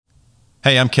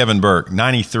Hey, I'm Kevin Burke,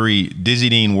 93 Dizzy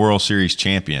Dean World Series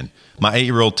champion. My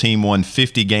 8-year-old team won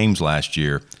 50 games last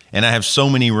year, and I have so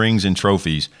many rings and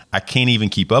trophies, I can't even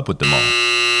keep up with them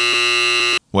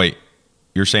all. Wait,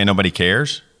 you're saying nobody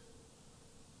cares?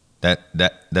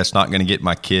 That's not going to get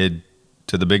my kid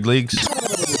to the big leagues?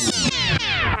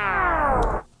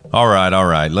 All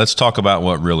right. Let's talk about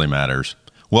what really matters.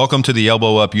 Welcome to the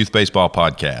Elbow Up Youth Baseball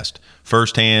Podcast.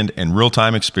 Firsthand and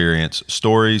real-time experience,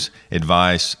 stories,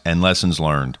 advice, and lessons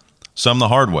learned. Some the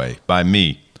hard way by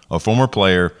me, a former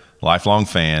player, lifelong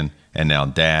fan, and now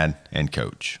dad and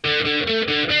coach.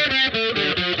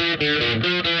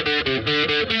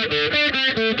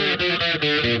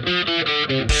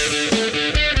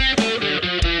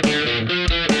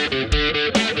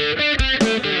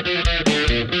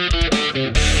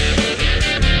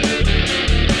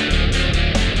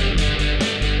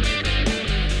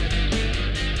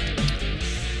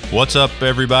 What's up,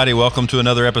 everybody? Welcome to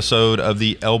another episode of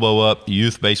the Elbow Up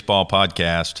Youth Baseball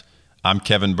Podcast. I'm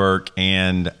Kevin Burke,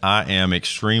 and I am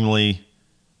extremely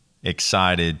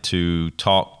excited to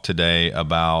talk today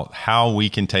about how we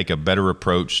can take a better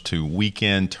approach to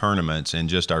weekend tournaments and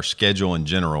just our schedule in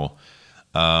general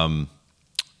on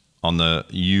the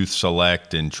youth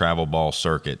select and travel ball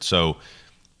circuit. So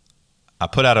I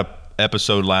put out an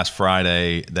episode last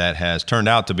Friday that has turned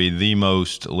out to be the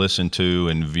most listened to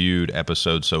and viewed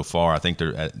episode so far. I think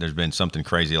there's been something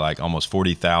crazy like almost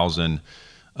 40,000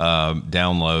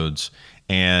 downloads.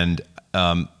 And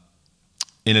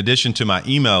in addition to my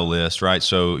email list, right?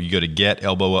 So you go to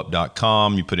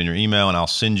getelbowup.com, you put in your email, and I'll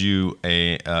send you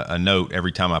a note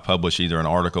every time I publish either an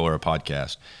article or a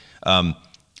podcast. I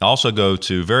also go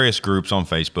to various groups on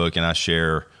Facebook, and I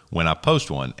share when I post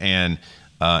one. And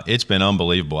it's been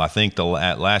unbelievable. I think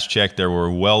at last check, there were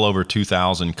well over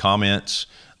 2,000 comments,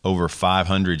 over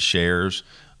 500 shares.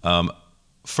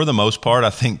 For the most part, I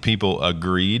think people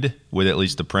agreed with at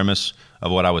least the premise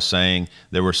of what I was saying.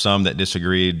 There were some that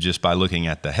disagreed just by looking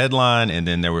at the headline, and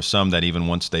then there were some that even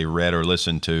once they read or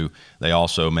listened to, they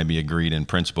also maybe agreed in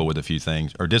principle with a few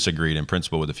things or disagreed in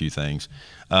principle with a few things.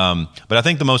 But I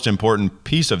think the most important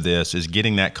piece of this is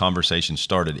getting that conversation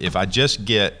started. If I just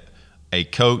get a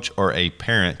coach or a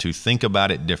parent to think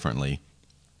about it differently,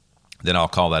 then I'll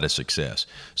call that a success.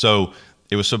 So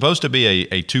it was supposed to be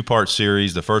a two-part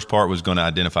series. The first part was going to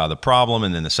identify the problem,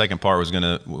 and then the second part was going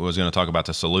to talk about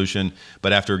the solution.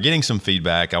 But after getting some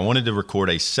feedback, I wanted to record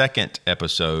a second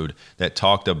episode that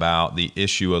talked about the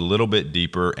issue a little bit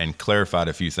deeper and clarified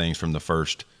a few things from the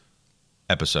first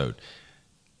episode.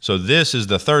 So this is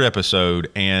the third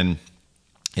episode, and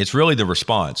it's really the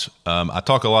response. I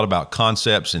talk a lot about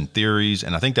concepts and theories,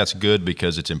 and I think that's good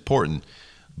because it's important.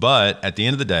 But at the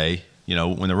end of the day, you know,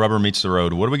 when the rubber meets the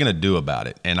road, what are we going to do about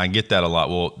it? And I get that a lot.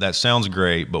 Well, that sounds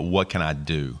great, but what can I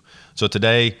do? So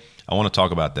today, I want to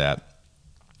talk about that.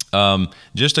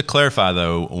 Just to clarify,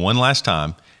 though, one last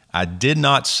time, I did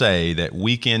not say that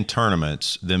weekend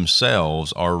tournaments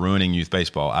themselves are ruining youth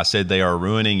baseball. I said they are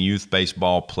ruining youth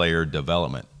baseball player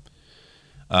development.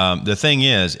 The thing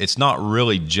is, it's not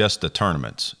really just the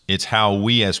tournaments. It's how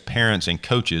we as parents and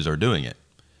coaches are doing it.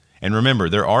 And remember,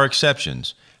 there are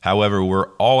exceptions. However, we're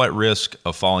all at risk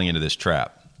of falling into this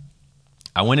trap.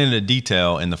 I went into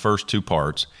detail in the first two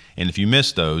parts, and if you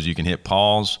missed those, you can hit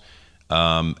pause.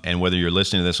 And whether you're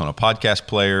listening to this on a podcast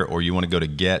player or you want to go to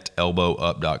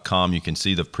getelbowup.com, you can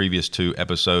see the previous two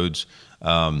episodes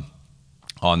on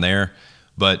there.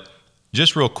 But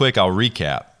just real quick, I'll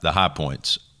recap the high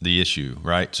points. The issue,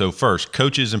 right? So first,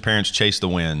 coaches and parents chase the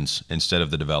wins instead of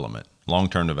the development,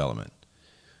 long-term development.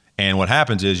 And what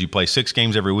happens is you play 6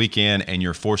 games every weekend and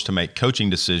you're forced to make coaching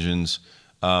decisions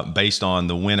based on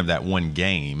the win of that one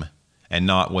game and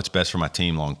not what's best for my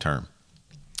team long-term.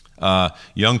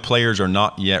 Young players are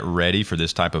not yet ready for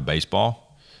this type of baseball.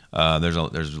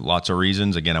 There's lots of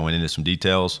reasons. Again, I went into some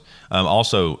details.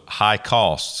 Also, high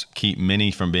costs keep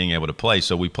many from being able to play.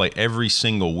 So we play every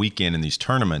single weekend in these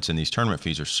tournaments, and these tournament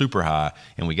fees are super high,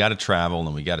 and we got to travel,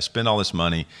 and we got to spend all this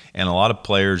money. And a lot of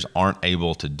players aren't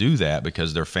able to do that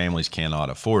because their families cannot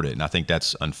afford it. And I think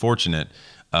that's unfortunate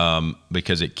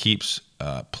because it keeps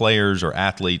players or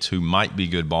athletes who might be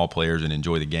good ball players and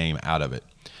enjoy the game out of it.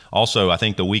 Also, I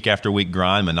think the week after week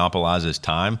grind monopolizes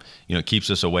time. You know, it keeps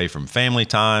us away from family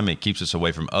time. It keeps us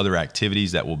away from other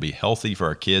activities that will be healthy for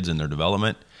our kids and their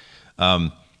development.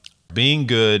 Being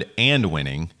good and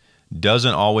winning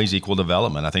doesn't always equal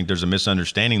development. I think there's a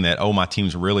misunderstanding that, my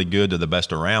team's really good to the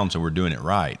best around, so we're doing it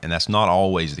right. And that's not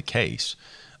always the case.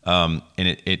 And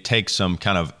it takes some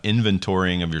kind of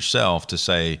inventorying of yourself to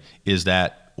say, is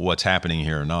that what's happening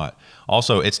here or not?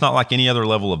 Also, it's not like any other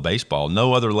level of baseball.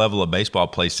 No other level of baseball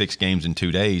plays 6 games in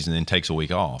 2 days and then takes a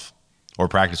week off. or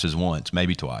practices once,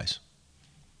 maybe twice.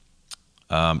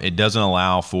 It doesn't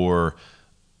allow for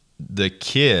the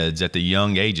kids at the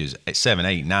young ages, at 7,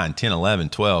 8, 9, 10, 11,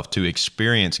 12, to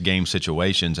experience game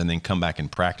situations and then come back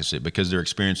and practice it, because they're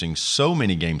experiencing so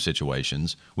many game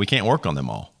situations, we can't work on them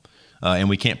all. And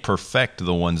we can't perfect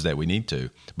the ones that we need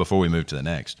to before we move to the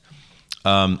next.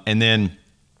 And then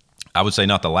I would say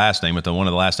not the last thing, but one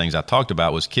of the last things I talked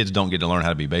about was kids don't get to learn how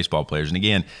to be baseball players. And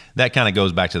again, that kind of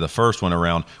goes back to the first one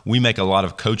around, we make a lot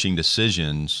of coaching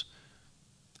decisions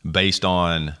based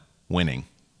on winning,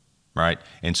 right?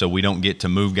 And so we don't get to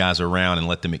move guys around and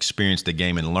let them experience the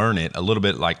game and learn it, a little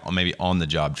bit like maybe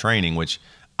on-the-job training, which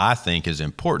I think is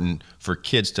important for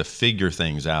kids to figure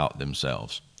things out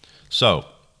themselves. So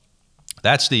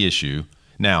that's the issue.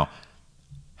 Now,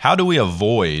 how do we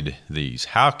avoid these?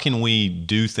 How can we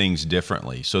do things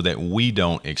differently so that we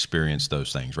don't experience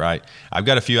those things, right? I've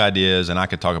got a few ideas, and I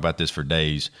could talk about this for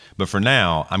days. But for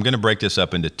now, I'm going to break this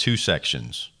up into two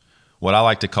sections. What I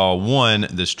like to call, one,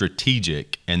 the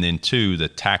strategic, and then two, the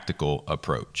tactical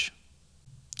approach.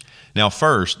 Now,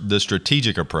 first, the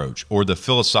strategic approach or the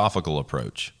philosophical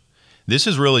approach. This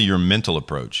is really your mental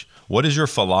approach. What is your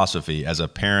philosophy as a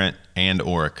parent and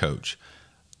or a coach?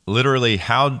 Literally,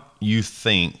 how you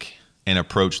think and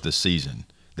approach the season,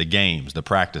 the games, the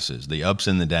practices, the ups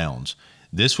and the downs.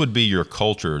 This would be your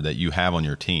culture that you have on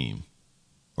your team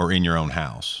or in your own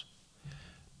house.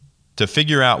 To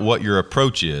figure out what your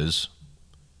approach is,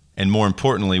 and more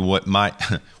importantly, what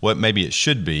maybe it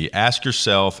should be, ask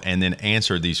yourself and then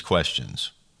answer these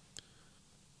questions.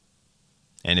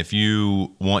 And if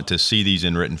you want to see these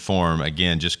in written form,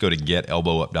 again, just go to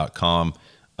getelbowup.com.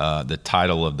 The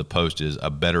title of the post is A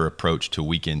Better Approach to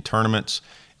Weekend Tournaments,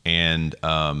 and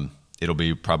it'll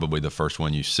be probably the first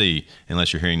one you see,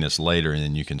 unless you're hearing this later, and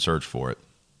then you can search for it.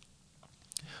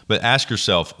 But ask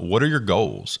yourself, what are your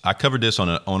goals? I covered this on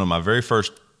one of my very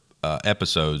first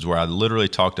episodes, where I literally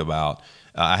talked about,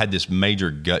 I had this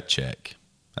major gut check,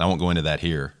 and I won't go into that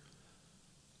here.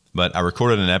 But I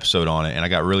recorded an episode on it, and I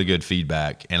got really good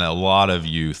feedback, and a lot of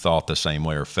you thought the same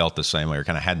way or felt the same way or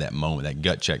kind of had that moment, that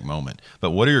gut check moment.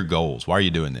 But what are your goals? Why are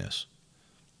you doing this?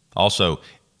 Also,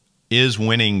 is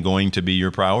winning going to be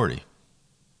your priority?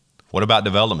 What about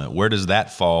development? Where does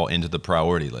that fall into the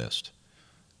priority list?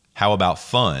 How about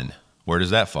fun? Where does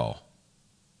that fall?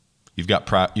 You've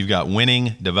got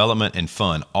winning, development, and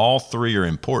fun. All three are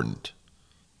important.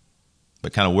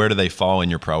 But kind of where do they fall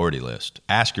in your priority list?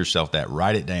 Ask yourself that.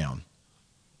 Write it down.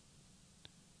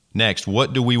 Next,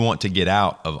 what do we want to get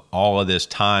out of all of this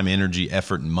time, energy,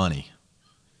 effort, and money?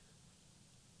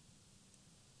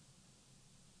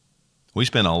 We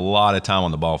spend a lot of time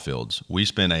on the ball fields. We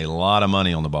spend a lot of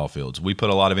money on the ball fields. We put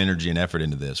a lot of energy and effort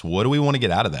into this. What do we want to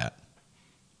get out of that?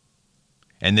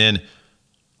 And then,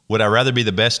 would I rather be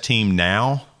the best team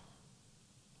now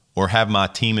or have my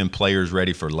team and players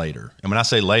ready for later? And when I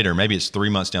say later, maybe it's 3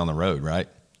 months down the road, right?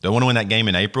 Do I want to win that game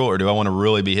in April, or do I want to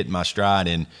really be hitting my stride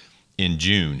in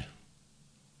June?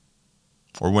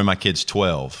 Or when my kid's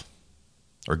 12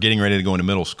 or getting ready to go into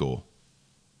middle school?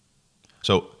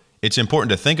 So it's important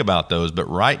to think about those, but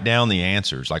write down the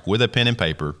answers, like with a pen and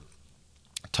paper.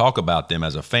 Talk about them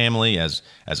as a family, as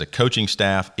a coaching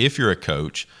staff. If you're a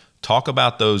coach, talk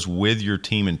about those with your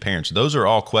team and parents. Those are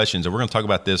all questions, and we're going to talk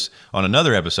about this on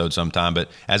another episode sometime,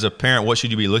 but as a parent, what should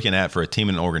you be looking at for a team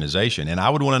and an organization? And I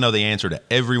would want to know the answer to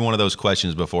every one of those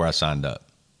questions before I signed up.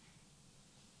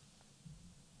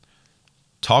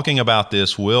 Talking about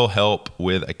this will help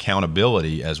with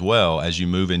accountability as well as you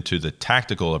move into the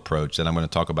tactical approach that I'm going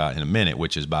to talk about in a minute,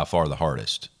 which is by far the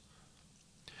hardest.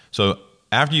 So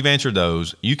after you've answered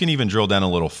those, you can even drill down a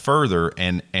little further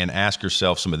and ask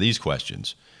yourself some of these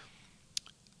questions.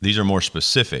 These are more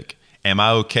specific. Am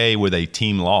I okay with a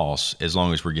team loss as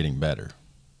long as we're getting better?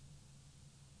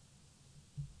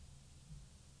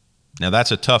 Now,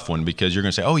 that's a tough one, because you're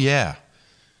going to say, oh, yeah.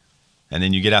 And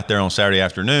then you get out there on Saturday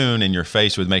afternoon and you're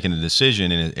faced with making a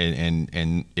decision,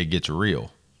 and it gets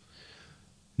real.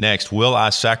 Next, will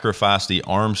I sacrifice the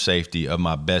arm safety of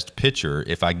my best pitcher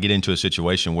if I get into a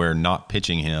situation where not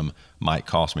pitching him might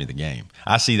cost me the game?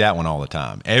 I see that one all the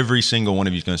time. Every single one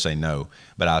of you is going to say no,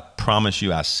 but I promise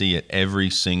you I see it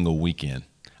every single weekend.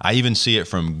 I even see it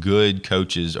from good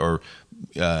coaches or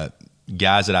guys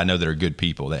that I know that are good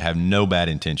people that have no bad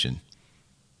intention.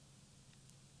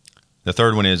 The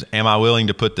third one is, am I willing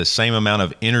to put the same amount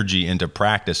of energy into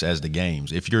practice as the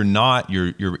games? If you're not,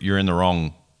 you're in the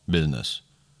wrong business.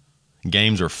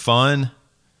 Games are fun.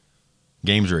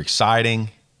 Games are exciting.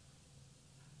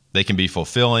 They can be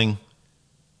fulfilling.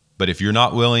 But if you're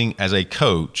not willing as a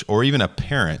coach or even a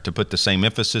parent to put the same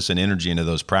emphasis and energy into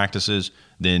those practices,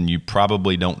 then you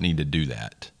probably don't need to do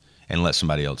that. and let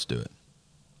somebody else do it.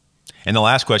 And the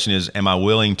last question is, am I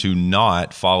willing to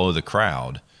not follow the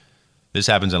crowd? This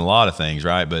happens in a lot of things,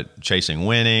 right? But chasing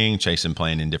winning, chasing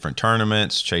playing in different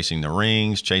tournaments, chasing the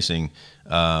rings, chasing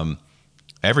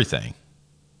everything.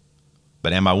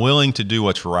 But am I willing to do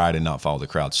what's right and not follow the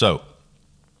crowd? So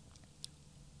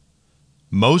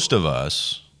most of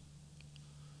us,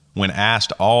 when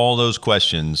asked all those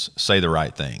questions, say the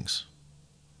right things.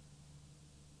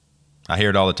 I hear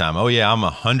it all the time. Oh, yeah, I'm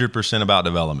 100% about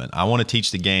development. I want to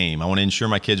teach the game. I want to ensure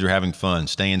my kids are having fun,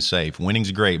 staying safe.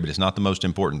 Winning's great, but it's not the most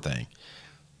important thing.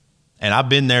 And I've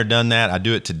been there, done that. I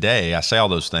do it today. I say all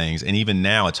those things. And even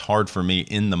now, it's hard for me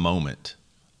in the moment.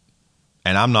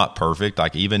 And I'm not perfect.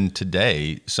 Like even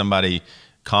today, somebody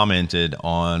commented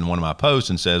on one of my posts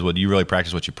and says, well, do you really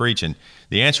practice what you preach? And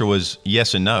the answer was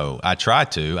yes and no. I try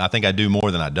to. I think I do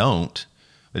more than I don't.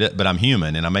 But I'm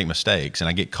human and I make mistakes and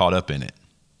I get caught up in it,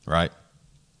 right?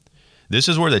 This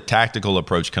is where the tactical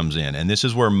approach comes in, and this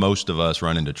is where most of us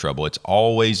run into trouble. It's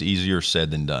always easier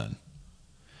said than done.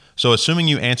 So assuming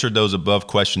you answered those above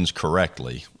questions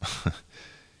correctly,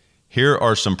 here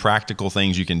are some practical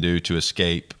things you can do to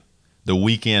escape the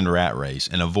weekend rat race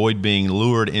and avoid being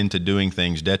lured into doing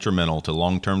things detrimental to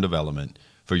long-term development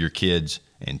for your kids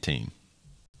and team.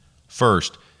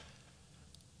 First,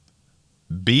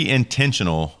 be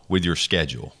intentional with your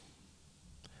schedule.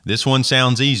 This one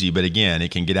sounds easy, but again, it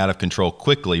can get out of control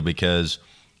quickly because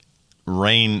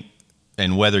rain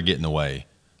and weather get in the way.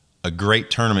 A great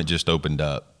tournament just opened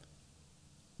up.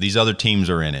 These other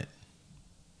teams are in it.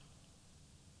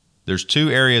 There's two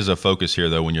areas of focus here,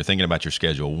 though, when you're thinking about your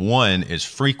schedule. One is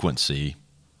frequency,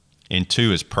 and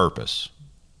two is purpose.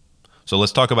 So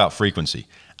let's talk about frequency.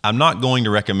 I'm not going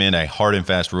to recommend a hard and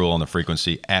fast rule on the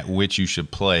frequency at which you should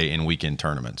play in weekend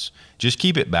tournaments. Just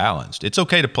keep it balanced. It's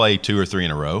okay to play 2 or 3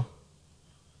 in a row.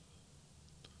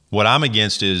 What I'm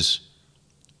against is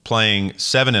playing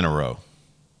 7 in a row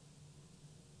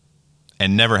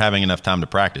and never having enough time to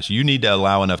practice. You need to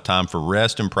allow enough time for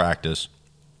rest and practice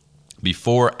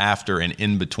before, after, and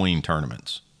in between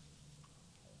tournaments.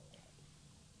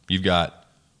 You've got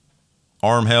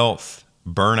arm health,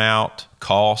 burnout,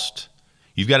 cost.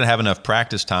 You've got to have enough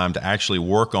practice time to actually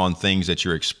work on things that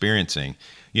you're experiencing.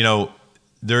 You know,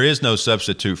 there is no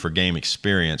substitute for game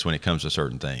experience when it comes to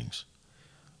certain things.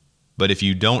 But if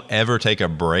you don't ever take a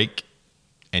break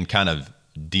and kind of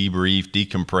debrief,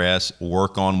 decompress,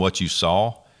 work on what you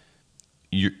saw,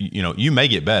 you may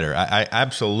get better. I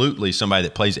absolutely, somebody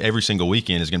that plays every single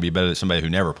weekend is going to be better than somebody who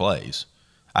never plays.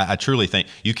 I truly think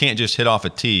you can't just hit off a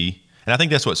tee. And I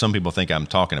think that's what some people think I'm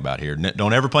talking about here.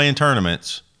 Don't ever play in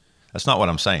tournaments. That's not what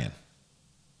I'm saying.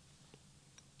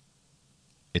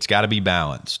 It's got to be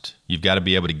balanced. You've got to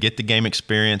be able to get the game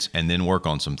experience and then work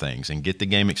on some things, and get the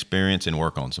game experience and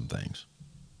work on some things.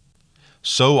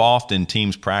 So often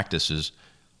teams' practices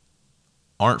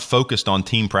aren't focused on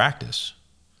team practice.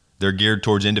 They're geared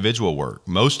towards individual work,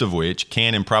 most of which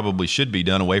can and probably should be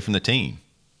done away from the team.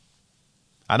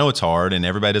 I know it's hard, and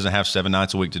everybody doesn't have 7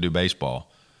 nights a week to do baseball,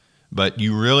 but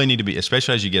you really need to be,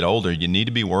 especially as you get older, you need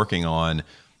to be working on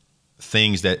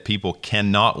things that people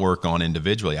cannot work on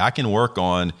individually. I can work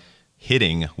on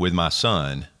hitting with my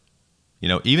son. You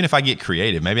know, even if I get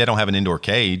creative, maybe I don't have an indoor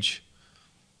cage,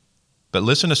 but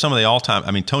listen to some of the all-time,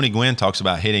 Tony Gwynn talks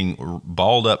about hitting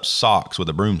balled up socks with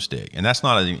a broomstick, and that's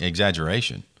not an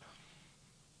exaggeration.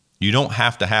 You don't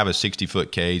have to have a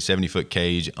 60-foot cage, 70-foot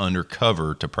cage under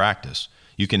cover to practice.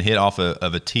 You can hit off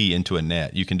of a tee into a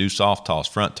net. You can do soft toss,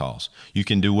 front toss. You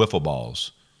can do wiffle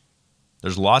balls.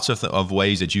 There's lots of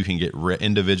ways that you can get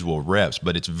individual reps,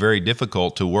 but it's very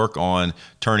difficult to work on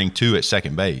turning 2 at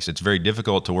second base. It's very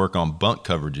difficult to work on bunt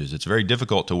coverages. It's very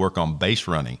difficult to work on base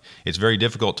running. It's very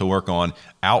difficult to work on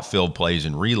outfield plays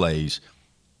and relays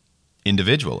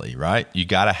individually, right? You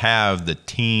got to have the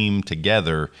team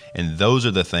together, and those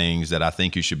are the things that I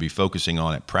think you should be focusing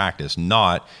on at practice,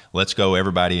 not let's go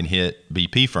everybody and hit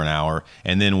BP for an hour,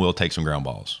 and then we'll take some ground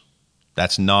balls.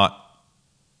 That's not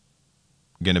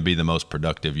going to be the most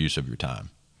productive use of your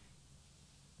time.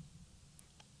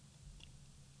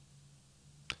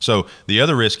 So the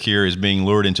other risk here is being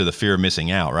lured into the fear of missing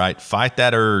out, right? Fight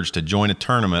that urge to join a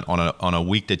tournament on a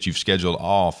week that you've scheduled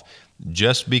off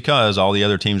just because all the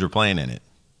other teams are playing in it,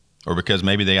 or because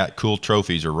maybe they got cool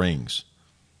trophies or rings,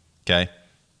 okay?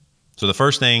 So the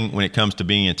first thing when it comes to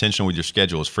being intentional with your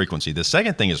schedule is frequency. The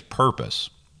second thing is purpose.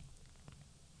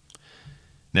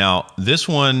 Now, this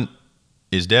one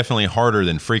is definitely harder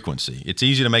than frequency. It's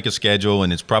easy to make a schedule,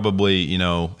 and it's probably,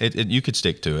 you could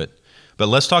stick to it. But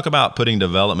let's talk about putting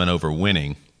development over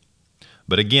winning.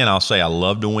 But again, I'll say I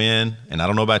love to win, and I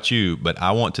don't know about you, but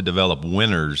I want to develop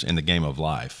winners in the game of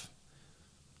life.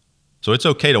 So it's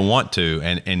okay to want to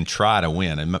and try to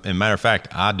win. And matter of fact,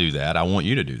 I do that. I want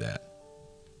you to do that.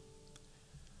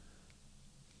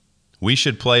 We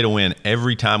should play to win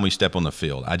every time we step on the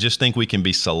field. I just think we can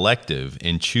be selective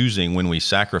in choosing when we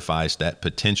sacrifice that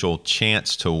potential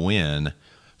chance to win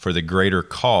for the greater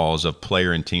cause of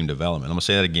player and team development. I'm going to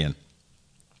say that again.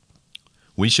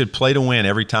 We should play to win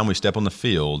every time we step on the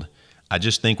field. I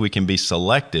just think we can be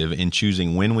selective in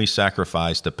choosing when we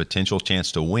sacrifice the potential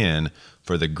chance to win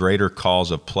for the greater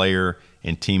cause of player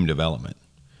and team development.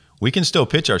 We can still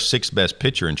pitch our sixth best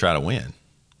pitcher and try to win.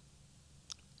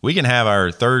 We can have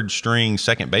our third string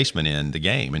second baseman in the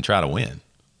game and try to win.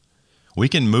 We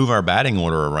can move our batting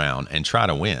order around and try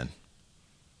to win.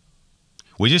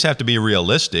 We just have to be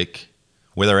realistic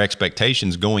with our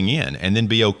expectations going in and then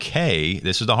be okay.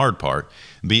 This is the hard part.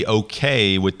 Be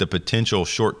okay with the potential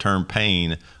short-term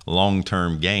pain,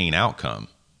 long-term gain outcome.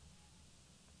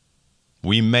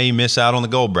 We may miss out on the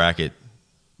gold bracket,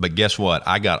 but guess what?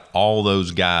 I got all those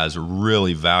guys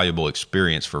really valuable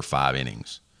experience for 5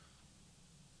 innings.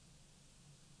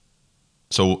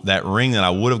 So that ring that I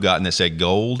would have gotten that said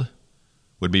gold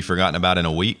would be forgotten about in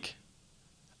a week.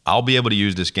 I'll be able to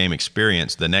use this game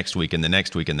experience the next week and the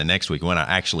next week and the next week when I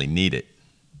actually need it.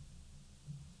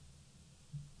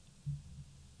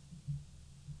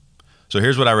 So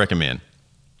here's what I recommend.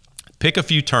 Pick a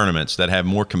few tournaments that have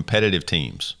more competitive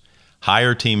teams,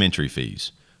 higher team entry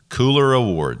fees, cooler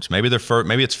awards. Maybe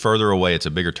it's further away, it's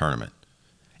a bigger tournament.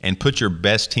 And put your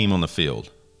best team on the field.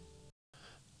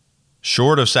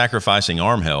 Short of sacrificing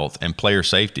arm health and player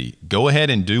safety, go ahead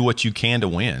and do what you can to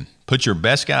win. Put your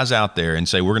best guys out there and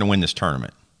say, we're going to win this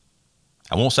tournament.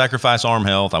 I won't sacrifice arm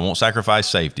health. I won't sacrifice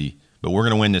safety, but we're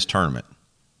going to win this tournament.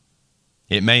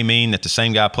 It may mean that the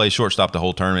same guy plays shortstop the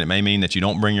whole tournament. It may mean that you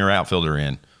don't bring your outfielder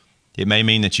in. It may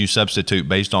mean that you substitute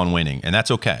based on winning, and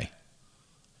that's okay.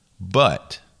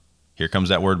 But here comes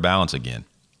that word balance again.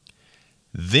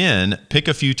 Then pick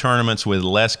a few tournaments with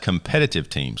less competitive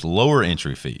teams, lower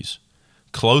entry fees,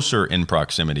 closer in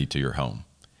proximity to your home,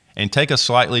 and take a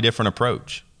slightly different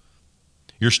approach.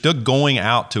 You're still going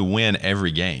out to win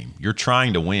every game. You're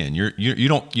trying to win. You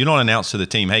don't announce to the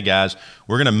team, hey guys,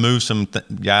 we're going to move some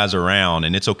guys around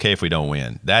and it's okay if we don't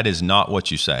win. That is not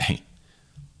what you say.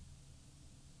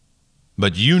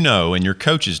 But you know, and your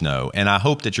coaches know, and I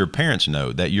hope that your parents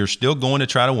know that you're still going to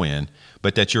try to win,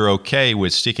 but that you're okay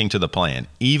with sticking to the plan,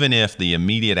 even if the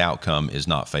immediate outcome is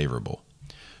not favorable.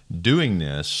 Doing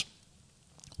this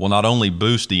will not only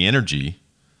boost the energy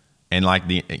and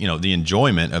the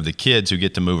enjoyment of the kids who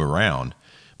get to move around,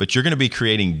 but you're going to be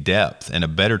creating depth and a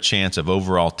better chance of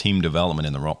overall team development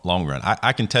in the long run.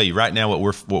 I can tell you right now what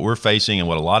we're facing and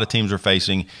what a lot of teams are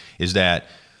facing is that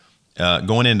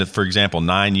going into, for example,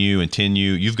 9U and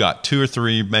 10U, you've got 2 or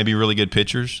 3 maybe really good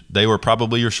pitchers. They were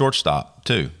probably your shortstop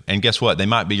too. And guess what? They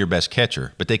might be your best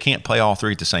catcher, but they can't play all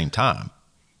 3 at the same time.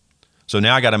 So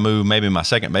now I got to move maybe my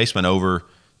second baseman over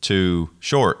to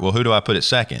short. Well, who do I put at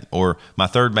second? Or my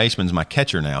third baseman's my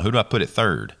catcher now. Who do I put at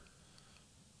third?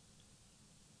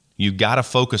 You got to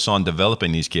focus on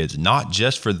developing these kids, not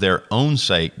just for their own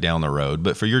sake down the road,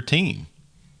 but for your team.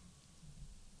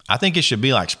 I think it should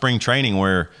be like spring training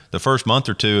where the first month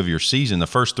or 2 of your season, the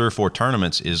first 3 or 4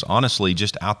 tournaments is honestly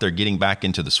just out there getting back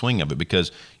into the swing of it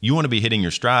because you want to be hitting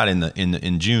your stride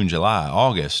in June, July,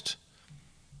 August.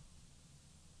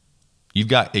 You've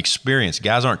got experience.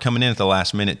 Guys aren't coming in at the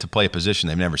last minute to play a position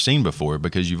they've never seen before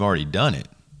because you've already done it.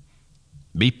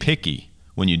 Be picky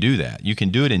when you do that. You can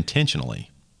do it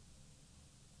intentionally.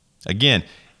 Again,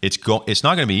 it's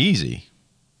not going to be easy.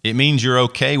 It means you're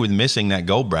okay with missing that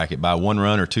gold bracket by 1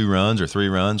 run or 2 runs or 3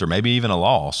 runs or maybe even a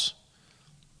loss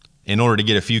in order to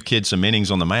get a few kids some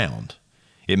innings on the mound.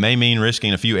 It may mean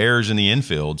risking a few errors in the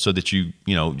infield so that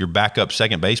your backup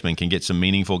second baseman can get some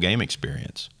meaningful game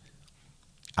experience.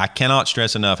 I cannot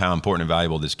stress enough how important and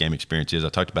valuable this game experience is. I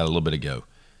talked about it a little bit ago.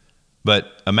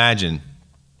 But imagine,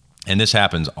 and this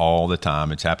happens all the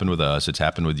time. It's happened with us. It's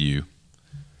happened with you.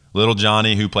 Little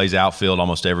Johnny, who plays outfield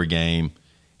almost every game,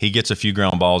 he gets a few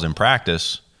ground balls in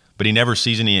practice, but he never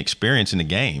sees any experience in the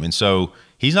game. And so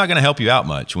he's not going to help you out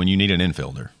much when you need an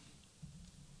infielder.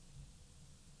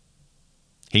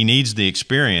 He needs the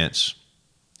experience,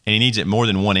 and he needs it more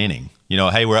than 1 inning.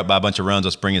 Hey, we're up by a bunch of runs.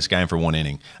 Let's bring this guy in for 1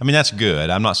 inning. I mean, that's good.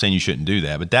 I'm not saying you shouldn't do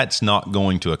that, but that's not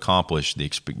going to accomplish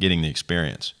getting the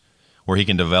experience where he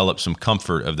can develop some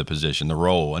comfort of the position, the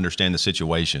role, understand the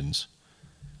situations.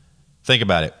 Think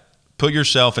about it. Put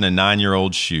yourself in a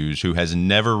 9-year-old's shoes who has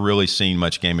never really seen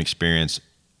much game experience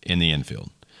in the infield.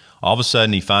 All of a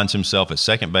sudden, he finds himself at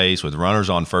second base with runners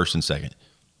on first and second.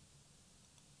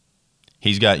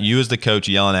 He's got you as the coach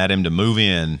yelling at him to move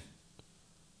in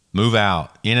Move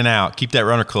out, in and out, keep that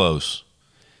runner close.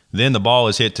 Then the ball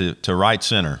is hit to right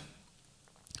center.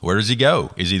 Where does he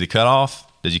go? Is he the cutoff?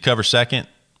 Does he cover second?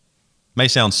 May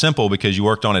sound simple because you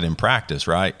worked on it in practice,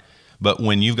 right? But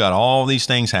when you've got all these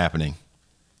things happening,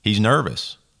 he's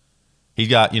nervous. He's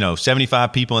got,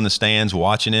 75 people in the stands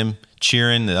watching him,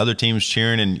 cheering, the other team's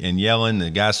cheering and yelling, the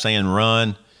guy's saying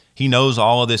run. He knows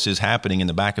all of this is happening in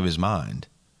the back of his mind.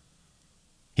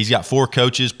 He's got 4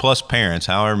 coaches plus parents,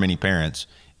 however many parents,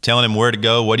 telling him where to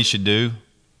go, what he should do.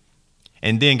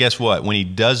 And then guess what? When he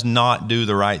does not do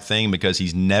the right thing because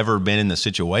he's never been in the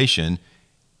situation,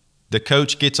 the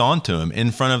coach gets onto him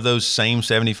in front of those same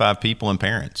 75 people and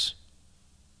parents.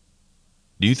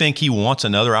 Do you think he wants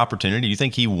another opportunity? Do you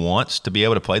think he wants to be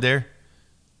able to play there?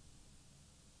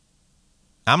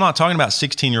 I'm not talking about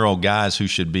 16-year-old guys who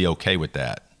should be okay with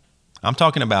that. I'm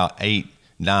talking about 8,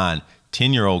 9,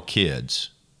 10-year-old kids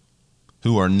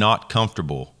who are not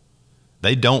comfortable.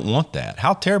 They don't want that.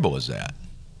 How terrible is that?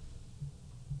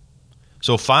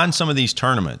 So find some of these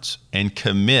tournaments and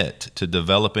commit to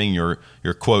developing your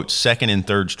quote, second and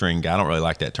third string guy. I don't really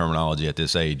like that terminology at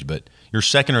this age, but your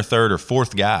second or third or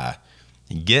fourth guy.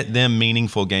 Get them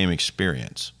meaningful game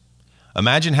experience.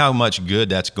 Imagine how much good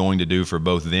that's going to do for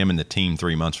both them and the team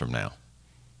 3 months from now.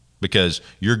 Because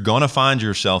you're going to find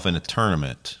yourself in a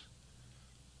tournament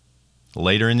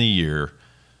later in the year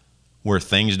where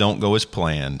things don't go as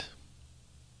planned.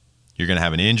 You're going to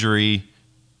have an injury.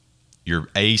 Your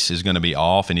ace is going to be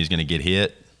off and he's going to get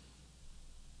hit.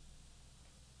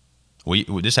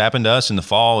 This happened to us in the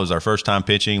fall. It was our first time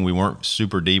pitching. We weren't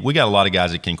super deep. We got a lot of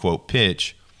guys that can, quote,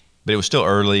 pitch, but it was still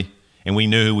early, and we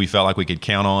knew who we felt like we could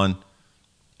count on.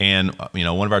 And,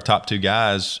 one of our top 2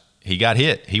 guys, he got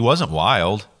hit. He wasn't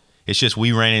wild. It's just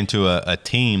we ran into a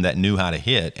team that knew how to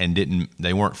hit and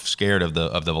they weren't scared of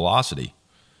the velocity.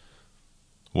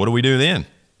 What do we do then?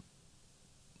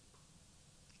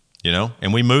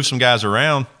 And we moved some guys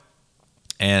around,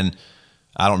 and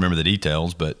I don't remember the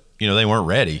details, but, they weren't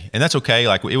ready. And that's okay.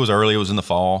 Like, it was early. It was in the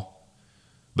fall.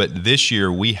 But this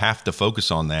year, we have to focus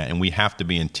on that, and we have to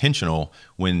be intentional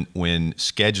when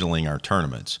scheduling our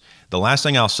tournaments. The last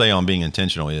thing I'll say on being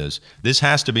intentional is this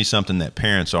has to be something that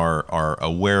parents are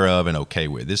aware of and okay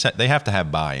with. They have to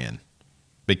have buy-in,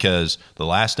 because the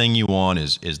last thing you want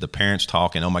is the parents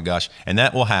talking, oh my gosh, and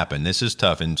that will happen. This is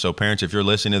tough. And so parents, if you're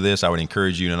listening to this, I would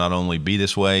encourage you to not only be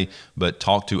this way, but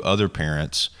talk to other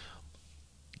parents.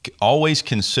 Always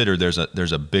consider there's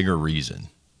a bigger reason.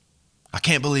 I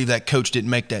can't believe that coach didn't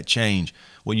make that change.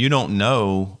 Well, you don't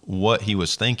know what he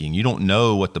was thinking. You don't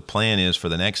know what the plan is for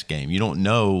the next game. You don't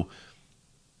know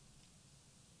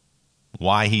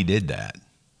why he did that.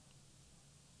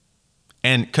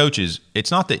 And coaches,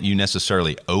 it's not that you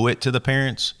necessarily owe it to the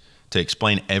parents to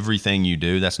explain everything you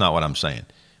do. That's not what I'm saying.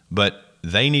 But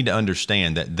they need to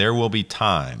understand that there will be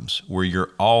times where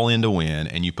you're all in to win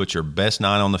and you put your best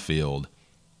 9 on the field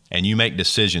and you make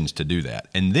decisions to do that.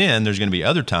 And then there's going to be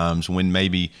other times when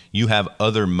maybe you have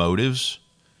other motives.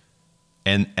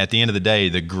 And at the end of the day,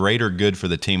 the greater good for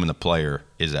the team and the player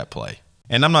is at play.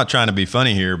 And I'm not trying to be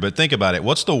funny here, but think about it.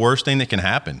 What's the worst thing that can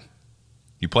happen?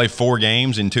 You play 4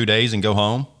 games in 2 days and go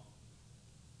home?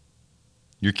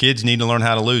 Your kids need to learn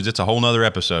how to lose. It's a whole nother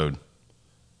episode.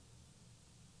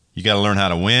 You got to learn how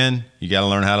to win. You got to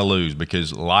learn how to lose,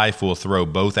 because life will throw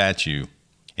both at you,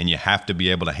 and you have to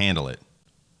be able to handle it.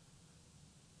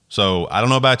 So I don't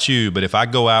know about you, but if I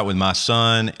go out with my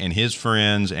son and his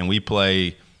friends and we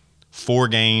play 4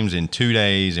 games in 2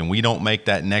 days and we don't make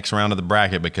that next round of the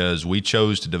bracket because we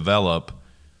chose to develop,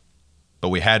 but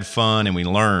we had fun and we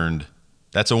learned,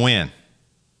 that's a win.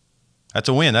 That's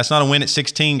a win. That's not a win at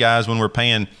 16, guys, when we're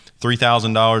paying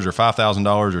 $3,000 or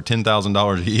 $5,000 or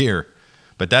 $10,000 a year.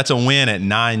 But that's a win at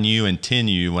 9U and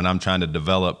 10U when I'm trying to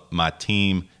develop my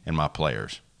team and my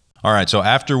players. All right, so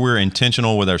after we're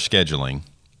intentional with our scheduling,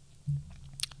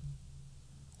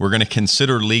 we're going to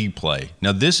consider league play.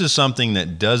 Now, this is something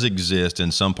that does exist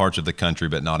in some parts of the country,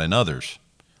 but not in others,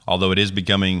 although it is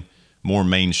becoming more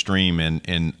mainstream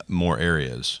in more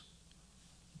areas.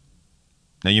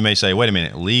 Now, you may say, wait a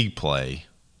minute, league play.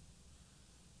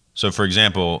 So, for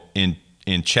example, in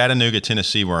Chattanooga,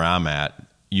 Tennessee, where I'm at,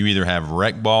 you either have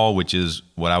rec ball, which is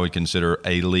what I would consider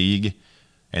a league,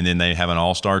 and then they have an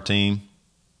all-star team,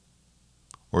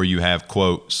 or you have,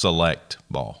 quote, select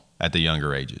ball at the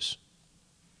younger ages.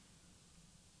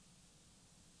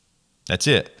 That's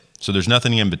it. So there's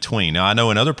nothing in between. Now, I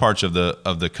know in other parts of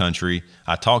the country,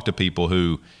 I talk to people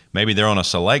who maybe they're on a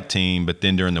select team, but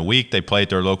then during the week they play at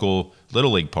their local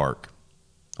Little League park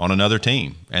on another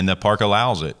team, and the park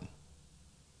allows it.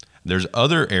 There's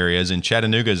other areas, and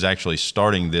Chattanooga is actually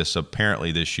starting this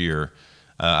apparently this year.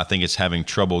 I think it's having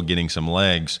trouble getting some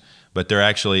legs. But they're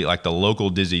actually, like the local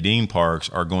Dizzy Dean parks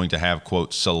are going to have,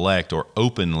 quote, select or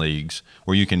open leagues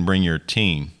where you can bring your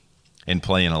team and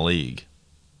play in a league.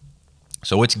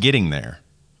 So it's getting there.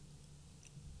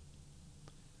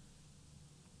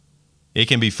 It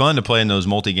can be fun to play in those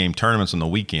multi-game tournaments on the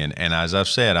weekend, and as I've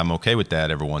said, I'm okay with that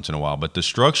every once in a while. But the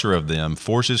structure of them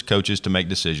forces coaches to make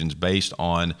decisions based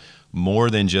on more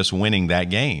than just winning that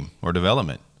game or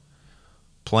development.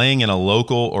 Playing in a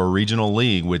local or regional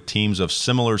league with teams of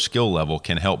similar skill level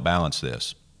can help balance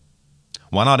this.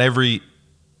 Why not every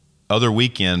other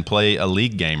weekend play a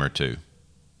league game or two?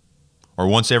 Or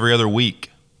once every other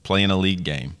week, play in a league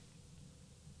game?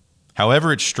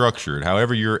 However it's structured,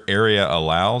 however your area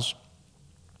allows,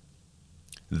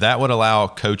 that would allow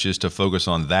coaches to focus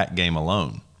on that game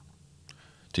alone.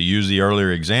 To use the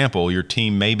earlier example, your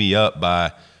team may be up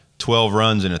by 12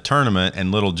 runs in a tournament,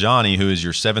 and little Johnny, who is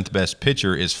your 7th best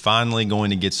pitcher, is finally going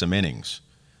to get some innings.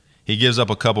 He gives up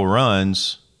a couple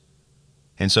runs,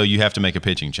 and so you have to make a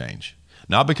pitching change.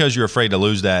 Not because you're afraid to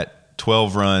lose that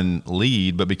 12-run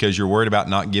lead, but because you're worried about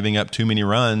not giving up too many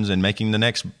runs and making the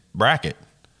next bracket.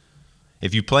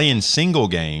 If you play in single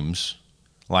games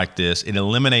like this, it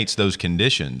eliminates those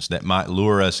conditions that might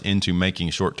lure us into making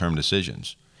short-term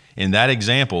decisions. In that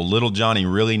example, little Johnny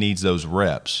really needs those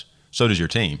reps. So does your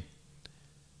team.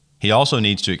 He also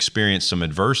needs to experience some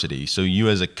adversity so you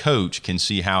as a coach can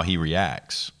see how he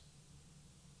reacts.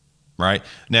 Right?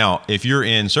 Now, if you're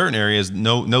in certain areas,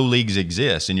 no leagues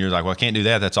exist, and you're like, well, I can't do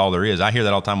that. That's all there is. I hear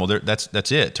that all the time. Well,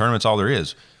 that's it. Tournament's all there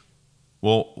is.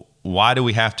 Well, why do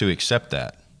we have to accept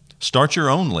that? Start your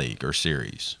own league or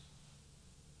series.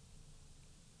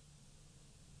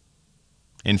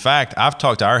 In fact, I've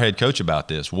talked to our head coach about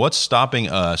this. What's stopping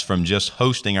us from just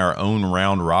hosting our own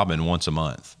round robin once a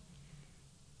month?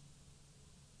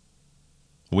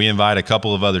 We invite a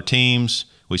couple of other teams.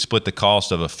 We split the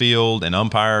cost of a field and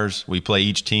umpires. We play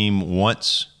each team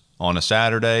once on a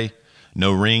Saturday.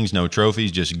 No rings, no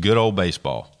trophies, just good old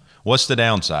baseball. What's the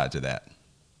downside to that?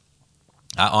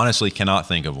 I honestly cannot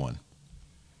think of one.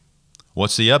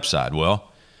 What's the upside?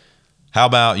 Well, how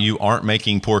about you aren't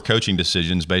making poor coaching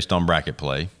decisions based on bracket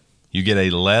play? You get a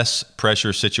less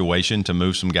pressure situation to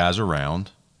move some guys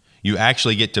around. You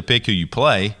actually get to pick who you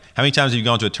play. How many times have you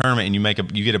gone to a tournament and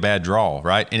you get a bad draw,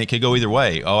 right? And it could go either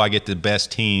way. Oh, I get the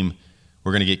best team,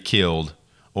 we're going to get killed.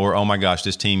 Or, oh my gosh,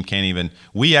 this team can't even.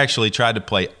 We actually tried to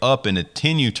play up in a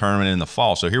 10U tournament in the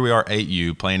fall. So here we are,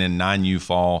 8U, playing in 9U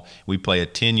fall. We play a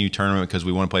 10U tournament because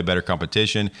we want to play better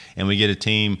competition. And we get a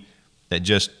team that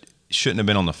just shouldn't have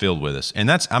been on the field with us. And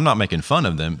I'm not making fun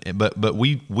of them, but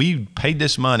we paid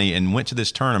this money and went to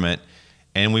this tournament,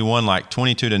 and we won like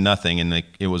 22-0, and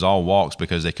it was all walks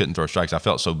because they couldn't throw strikes. I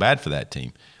felt so bad for that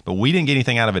team. But we didn't get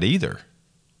anything out of it either.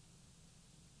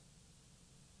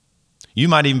 You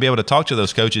might even be able to talk to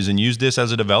those coaches and use this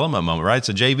as a development moment, right? It's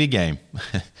a JV game.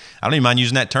 I don't even mind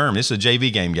using that term. This is a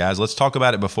JV game, guys. Let's talk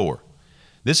about it before.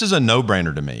 This is a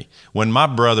no-brainer to me. When my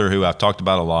brother, who I've talked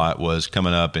about a lot, was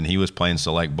coming up and he was playing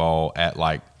select ball at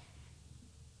like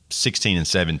 16 and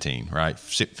 17, right?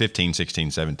 15,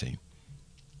 16, 17.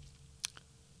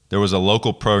 There was a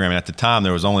local program. And at the time,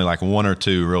 there was only like one or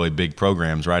two really big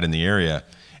programs right in the area.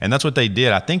 And that's what they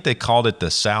did. I think they called it the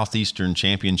Southeastern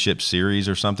Championship Series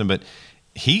or something. But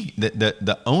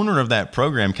the owner of that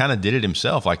program kind of did it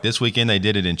himself. Like this weekend, they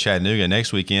did it in Chattanooga.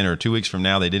 Next weekend or 2 weeks from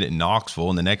now, they did it in Knoxville.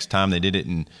 And the next time, they did it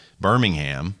in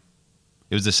Birmingham.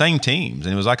 It was the same teams.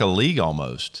 And it was like a league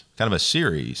almost, kind of a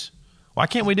series. Why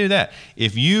can't we do that?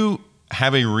 If you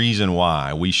have a reason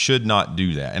why we should not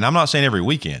do that, and I'm not saying every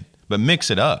weekend, but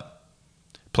mix it up.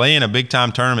 Play in a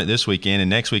big-time tournament this weekend, and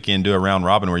next weekend do a round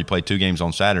robin where you play 2 games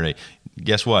on Saturday.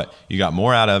 Guess what? You got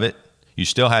more out of it. You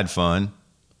still had fun.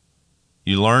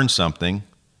 You learned something.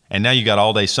 And now you got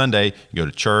all day Sunday. You go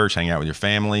to church, hang out with your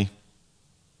family.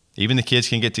 Even the kids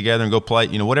can get together and go play,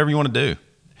 whatever you want to do.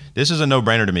 This is a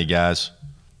no-brainer to me, guys.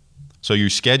 So you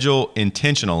schedule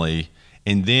intentionally,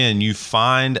 and then you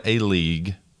find a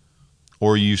league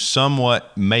or you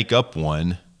somewhat make up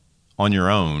one on your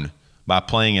own by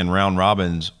playing in round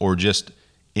robins or just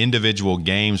individual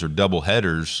games or double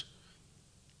headers.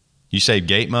 You save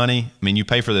gate money. I mean, you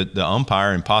pay for the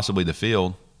umpire and possibly the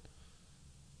field.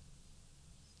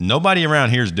 Nobody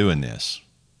around here is doing this.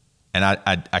 And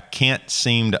I can't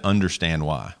seem to understand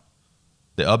why.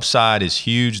 The upside is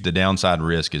huge. The downside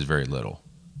risk is very little.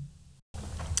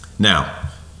 Now,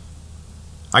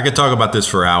 I could talk about this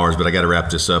for hours, but I got to wrap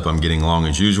this up. I'm getting long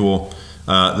as usual.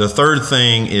 The third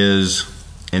thing is,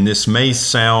 and this may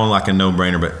sound like a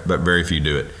no-brainer, but very few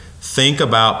do it. Think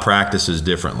about practices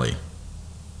differently.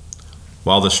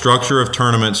 While the structure of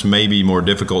tournaments may be more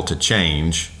difficult to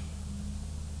change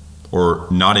or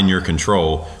not in your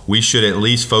control, we should at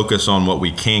least focus on what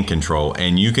we can control,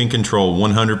 and you can control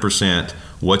 100%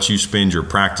 what you spend your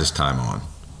practice time on.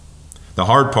 The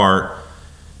hard part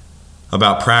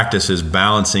about practice is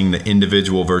balancing the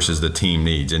individual versus the team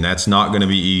needs, and that's not going to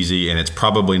be easy, and it's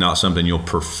probably not something you'll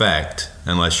perfect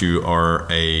unless you are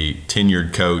a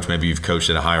tenured coach. Maybe you've coached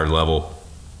at a higher level.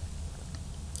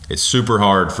 It's super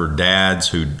hard for dads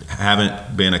who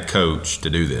haven't been a coach to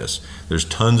do this. There's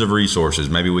tons of resources.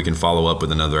 Maybe we can follow up with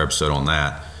another episode on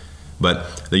that.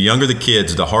 But the younger the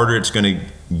kids, the harder it's going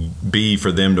to be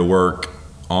for them to work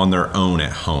on their own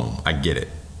at home. I get it.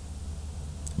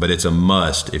 But it's a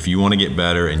must if you want to get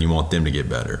better and you want them to get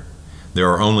better. There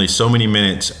are only so many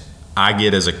minutes I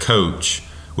get as a coach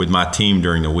with my team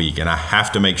during the week, and I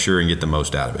have to make sure and get the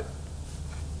most out of it.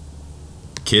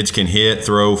 Kids can hit,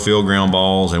 throw, field ground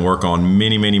balls, and work on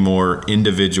many, many more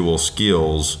individual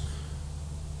skills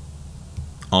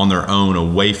on their own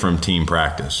away from team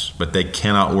practice, but they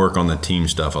cannot work on the team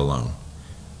stuff alone.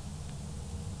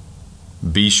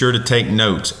 Be sure to take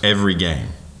notes every game.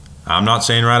 I'm not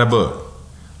saying write a book,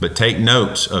 but take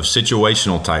notes of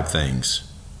situational type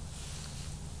things.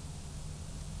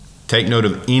 Take note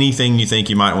of anything you think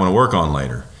you might want to work on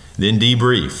later. Then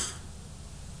debrief.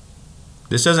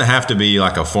 This doesn't have to be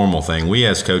like a formal thing. We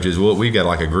as coaches, we've got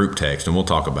like a group text and we'll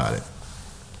talk about it.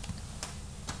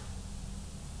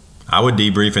 I would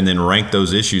debrief and then rank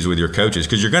those issues with your coaches,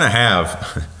 because you're going to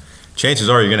have, chances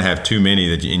are you're going to have too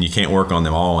many and you can't work on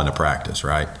them all in a practice,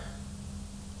 right?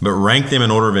 But rank them in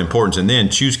order of importance, and then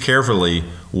choose carefully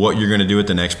what you're going to do at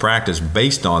the next practice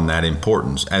based on that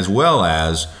importance, as well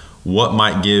as what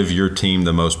might give your team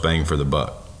the most bang for the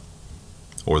buck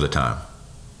or the time.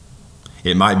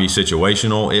 It might be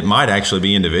situational. It might actually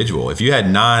be individual. If you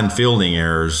had 9 fielding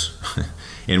errors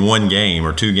in one game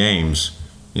or 2 games,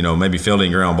 maybe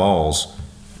fielding ground balls,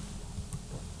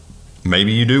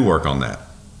 maybe you do work on that.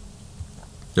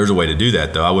 There's a way to do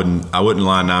that, though. I wouldn't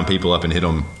line 9 people up and hit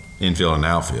them infield and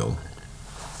outfield.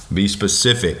 Be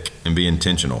specific and be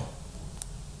intentional.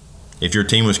 If your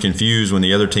team was confused when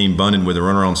the other team bunted with a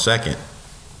runner on second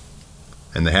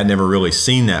and they had never really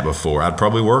seen that before, I'd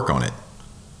probably work on it.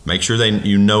 Make sure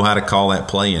you know how to call that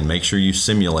play in. Make sure you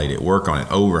simulate it. Work on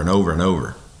it over and over and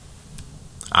over.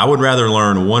 I would rather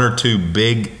learn 1 or 2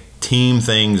 big team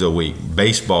things a week,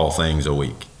 baseball things a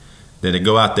week, than to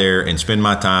go out there and spend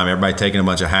my time, everybody taking a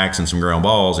bunch of hacks and some ground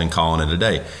balls and calling it a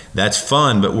day. That's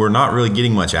fun, but we're not really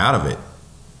getting much out of it.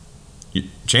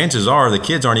 Chances are the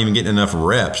kids aren't even getting enough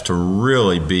reps to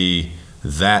really be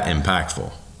that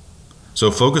impactful. So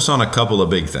focus on a couple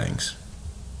of big things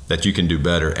that you can do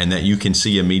better and that you can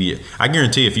see immediate. I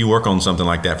guarantee if you work on something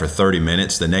like that for 30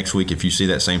 minutes, the next week if you see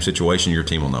that same situation, your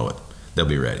team will know it. They'll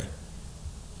be ready.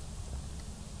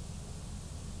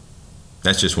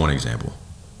 That's just one example.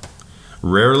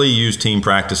 Rarely use team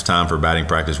practice time for batting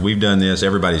practice. We've done this.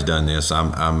 Everybody's done this.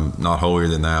 I'm not holier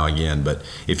than thou again. But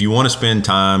if you want to spend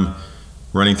time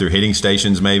running through hitting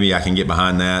stations, maybe I can get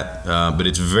behind that. But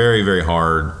it's very, very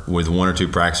hard with 1 or 2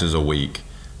 practices a week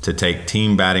to take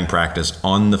team batting practice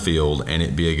on the field and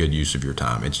it be a good use of your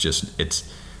time.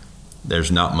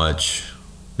 There's not much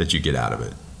that you get out of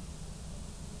it.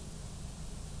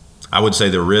 I would say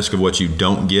the risk of what you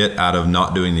don't get out of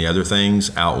not doing the other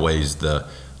things outweighs the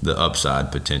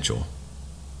upside potential.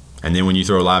 And then when you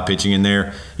throw live pitching in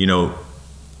there,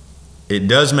 it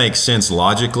does make sense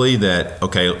logically that,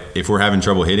 okay, if we're having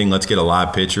trouble hitting, let's get a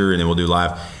live pitcher and then we'll do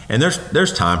live. And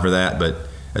there's time for that, but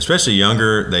especially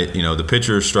younger, the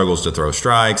pitcher struggles to throw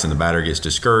strikes and the batter gets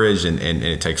discouraged and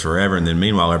it takes forever. And then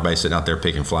meanwhile, everybody's sitting out there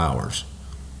picking flowers.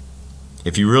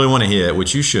 If you really want to hit,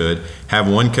 which you should, have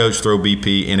one coach throw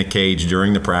BP in a cage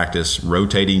during the practice,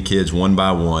 rotating kids one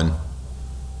by one,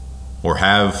 or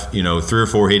have 3 or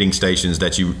 4 hitting stations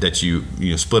that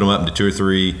you split them up into 2 or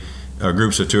 3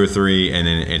 groups of 2 or 3, and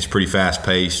then it's pretty fast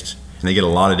paced, and they get a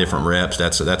lot of different reps.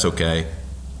 That's okay.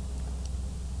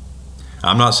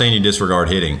 I'm not saying you disregard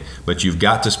hitting, but you've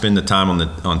got to spend the time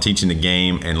on teaching the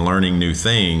game and learning new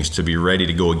things to be ready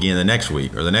to go again the next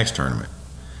week or the next tournament.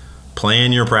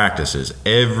 Plan your practices,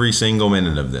 every single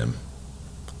minute of them.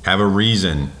 Have a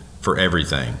reason for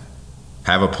everything.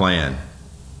 Have a plan.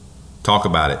 Talk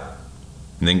about it,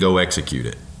 and then go execute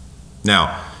it.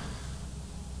 Now,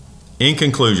 in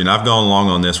conclusion, I've gone long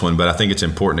on this one, but I think it's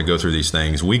important to go through these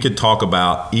things. We could talk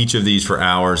about each of these for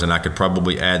hours, and I could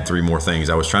probably add 3 more things.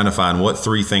 I was trying to find what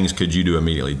 3 things could you do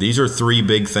immediately. These are 3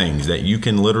 big things that you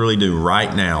can literally do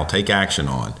right now, take action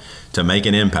on to make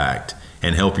an impact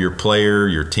and help your player,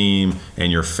 your team,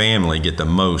 and your family get the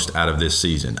most out of this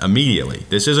season immediately.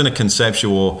 This isn't a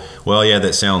conceptual, well, yeah,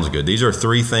 that sounds good. These are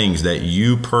 3 things that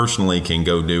you personally can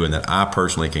go do and that I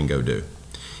personally can go do.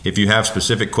 If you have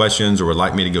specific questions or would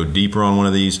like me to go deeper on one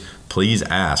of these, please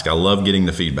ask. I love getting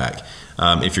the feedback.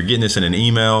 If you're getting this in an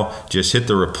email, just hit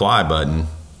the reply button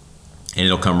and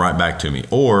it'll come right back to me.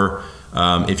 Or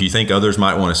if you think others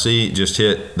might want to see, just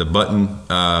hit the button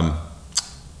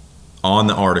on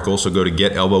the article. So go to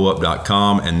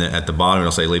getelbowup.com, and then at the bottom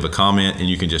it'll say leave a comment, and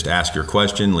you can just ask your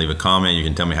question, leave a comment. You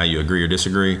can tell me how you agree or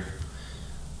disagree.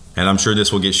 And I'm sure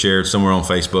this will get shared somewhere on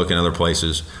Facebook and other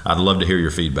places. I'd love to hear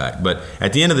your feedback. But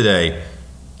at the end of the day,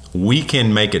 we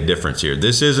can make a difference here.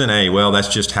 This isn't well, that's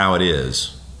just how it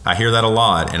is. I hear that a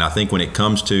lot, and I think when it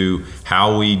comes to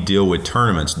how we deal with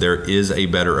tournaments, there is a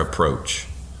better approach,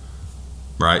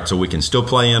 right? So we can still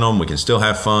play in them. We can still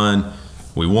have fun.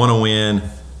 We want to win,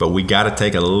 but we got to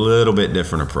take a little bit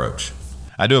different approach.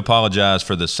 I do apologize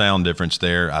for the sound difference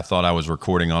there. I thought I was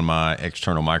recording on my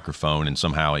external microphone, and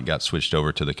somehow it got switched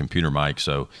over to the computer mic.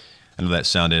 So I know that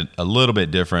sounded a little bit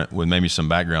different with maybe some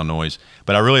background noise.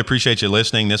 But I really appreciate you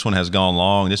listening. This one has gone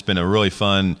long. This has been a really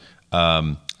fun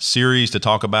series to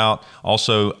talk about.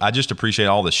 Also, I just appreciate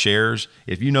all the shares.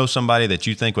 If you know somebody that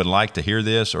you think would like to hear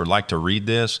this or like to read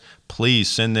this, please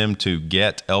send them to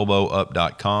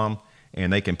getelbowup.com.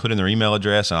 And they can put in their email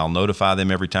address, and I'll notify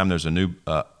them every time there's a new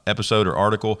episode or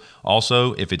article.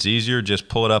 Also, if it's easier, just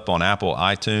pull it up on Apple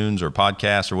iTunes or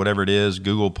podcasts or whatever it is,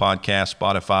 Google Podcasts,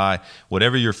 Spotify,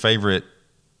 whatever your favorite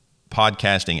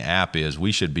podcasting app is,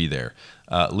 we should be there.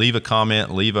 Leave a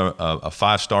comment, leave a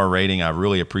 5-star rating. I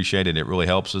really appreciate it. It really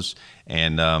helps us.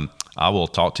 And I will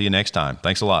talk to you next time.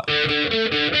 Thanks a lot.